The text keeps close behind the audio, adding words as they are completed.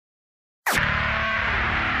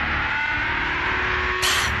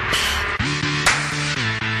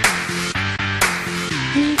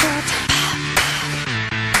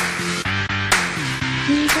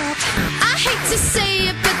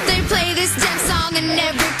in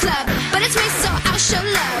every club. But it's me, so I'll show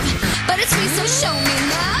love. But it's me, so show me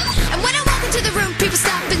love. And when I walk into the room, people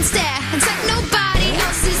stop and stare. It's like nobody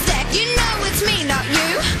else is there. You know it's me, not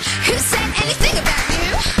you. Who said anything about you?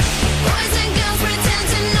 Boys and girls pretend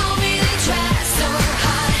to know me, they try so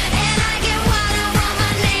hard. And I get what I want,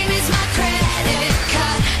 my name is my credit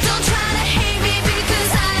card. Don't try to hate me because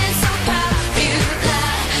I am so popular.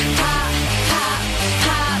 Pop, pop,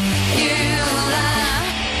 popular.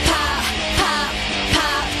 Pop, pop,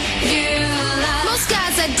 popular. Most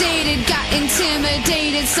guys I dated got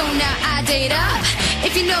intimidated, so now I date up.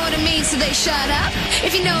 If you know what I mean, so they shut up.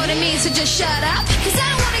 If you know what I mean, so just shut up. Cause I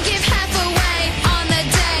don't wanna give half a whack.